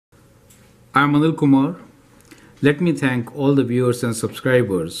I'm Anil Kumar. Let me thank all the viewers and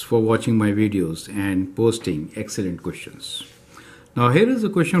subscribers for watching my videos and posting excellent questions. Now here is a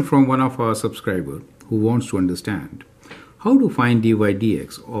question from one of our subscribers who wants to understand how to find dy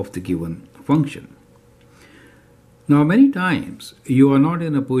dx of the given function. Now many times you are not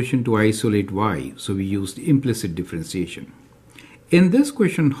in a position to isolate y, so we used implicit differentiation. In this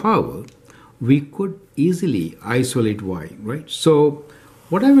question, however, we could easily isolate y, right? So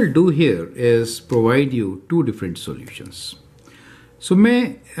what I will do here is provide you two different solutions. So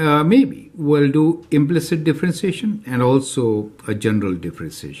maybe we'll do implicit differentiation and also a general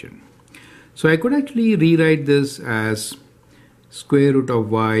differentiation. So I could actually rewrite this as square root of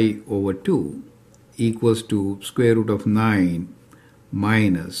y over 2 equals to square root of 9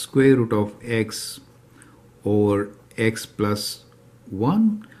 minus square root of x over x plus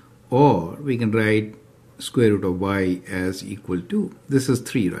 1, or we can write square root of y as equal to, this is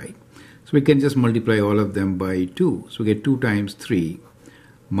 3, right? So we can just multiply all of them by 2. So we get 2 times 3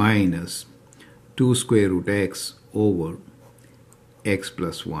 minus 2 square root x over x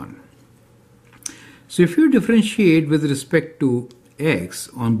plus 1. So if you differentiate with respect to x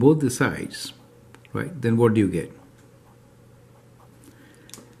on both the sides, right, then what do you get?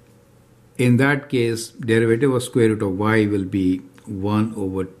 In that case, derivative of square root of y will be 1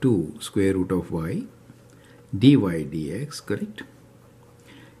 over 2 square root of y dy dx, correct,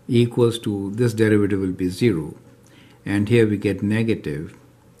 equals to, this derivative will be 0, and here we get negative.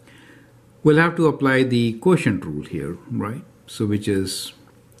 We'll have to apply the quotient rule here, right? So which is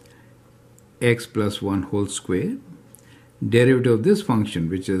x plus 1 whole square, derivative of this function,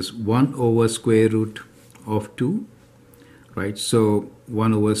 which is 1 over square root of 2, right? So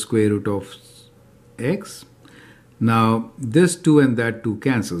 1 over square root of x. Now this 2 and that 2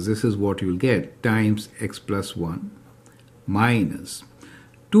 cancels. This is what you'll get, times x plus 1 minus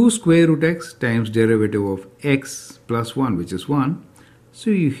 2 square root x times derivative of x plus 1, which is 1.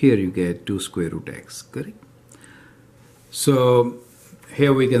 So here you get 2 square root x, correct? So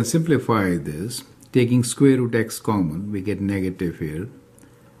here we can simplify this. Taking square root x common, we get negative here.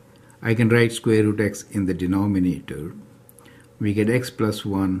 I can write square root x in the denominator. We get x plus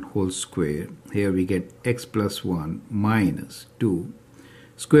 1 whole square. Here we get x plus 1 minus 2.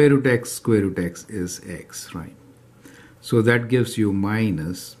 Square root x is x, right? So that gives you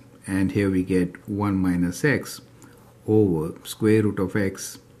minus, and here we get 1 minus x over square root of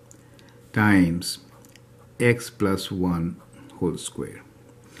x times x plus 1 whole square,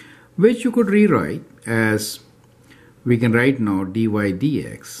 which you could rewrite as, we can write now dy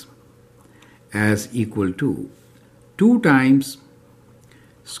dx as equal to 2 times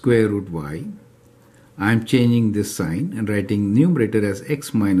square root y. I'm changing this sign and writing numerator as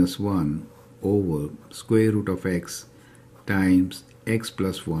x minus 1 over square root of x times x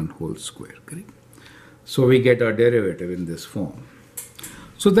plus 1 whole square, correct? So we get our derivative in this form.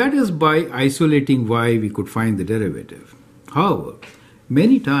 So that is by isolating y we could find the derivative. However,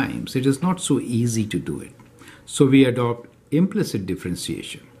 many times it is not so easy to do it. So we adopt implicit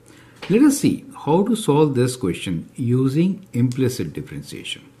differentiation. Let us see how to solve this question using implicit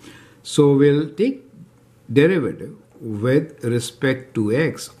differentiation. So we'll take derivative with respect to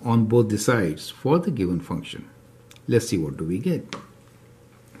x on both the sides for the given function. Let's see what do we get.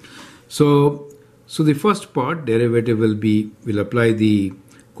 So the first part, derivative we'll apply the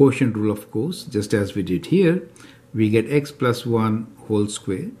quotient rule, of course, just as we did here. We get x plus 1 whole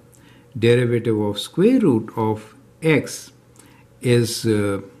square. Derivative of square root of x is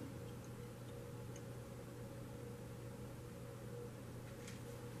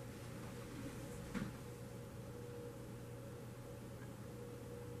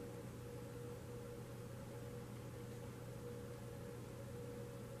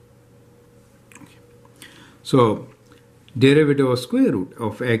so derivative of square root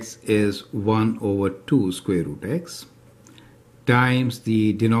of x is 1 over 2 square root x times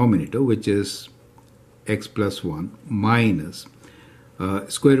the denominator, which is x plus 1 minus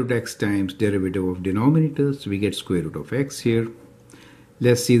square root x times derivative of denominator. So we get square root of x here.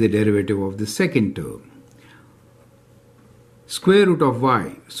 Let's see the derivative of the second term. Square root of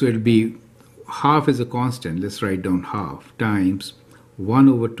y, so it'll be half is a constant. Let's write down half times 1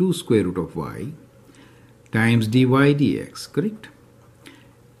 over 2 square root of y times dy dx, correct?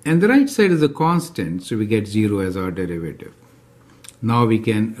 And the right side is a constant, so we get 0 as our derivative. Now we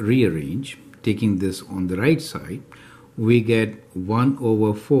can rearrange. Taking this on the right side, we get 1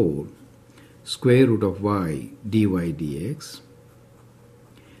 over 4 square root of y dy dx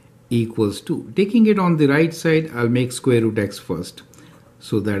equals to, taking it on the right side, I'll make square root x first.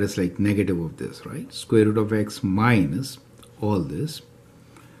 So that is like negative of this, right? Square root of x minus all this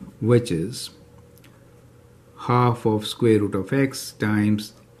which is half of square root of x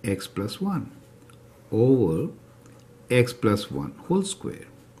times x plus 1 over x plus 1 whole square.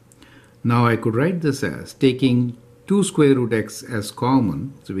 Now I could write this as taking 2 square root x as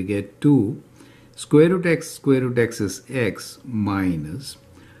common, so we get 2 square root x is x minus,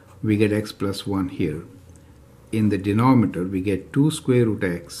 we get x plus 1 here. In the denominator we get 2 square root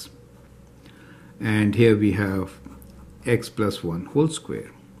x, and here we have x plus 1 whole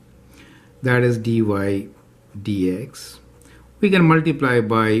square. That is dy dx. We can multiply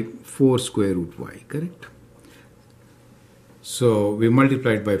by 4 square root y, correct? So we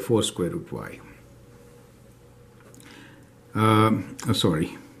multiplied by 4 square root y. When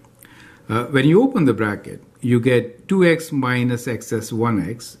you open the bracket, you get 2x minus x as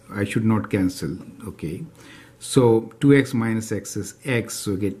 1x. I should not cancel, okay? So 2x minus x is x,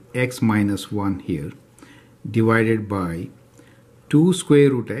 so you get x minus 1 here, divided by 2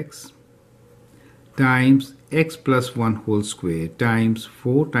 square root x times x plus 1 whole square times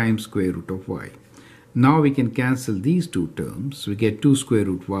 4 times square root of y. Now we can cancel these two terms. We get 2 square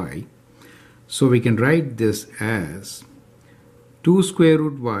root y. So we can write this as 2 square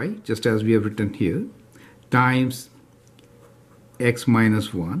root y, just as we have written here, times x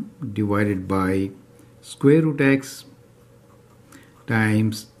minus 1 divided by square root x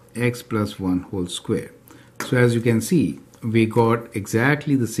times x plus 1 whole square. So as you can see, we got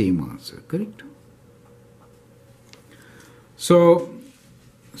exactly the same answer, correct? So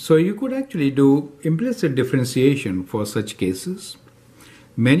you could actually do implicit differentiation for such cases.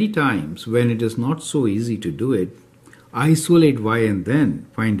 Many times when it is not so easy to do it, isolate y and then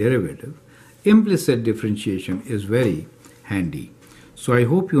find derivative, implicit differentiation is very handy. So I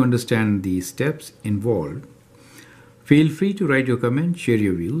hope you understand the steps involved. Feel free to write your comments, share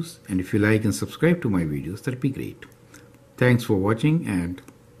your views, and if you like and subscribe to my videos, that'd be great. Thanks for watching and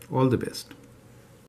all the best.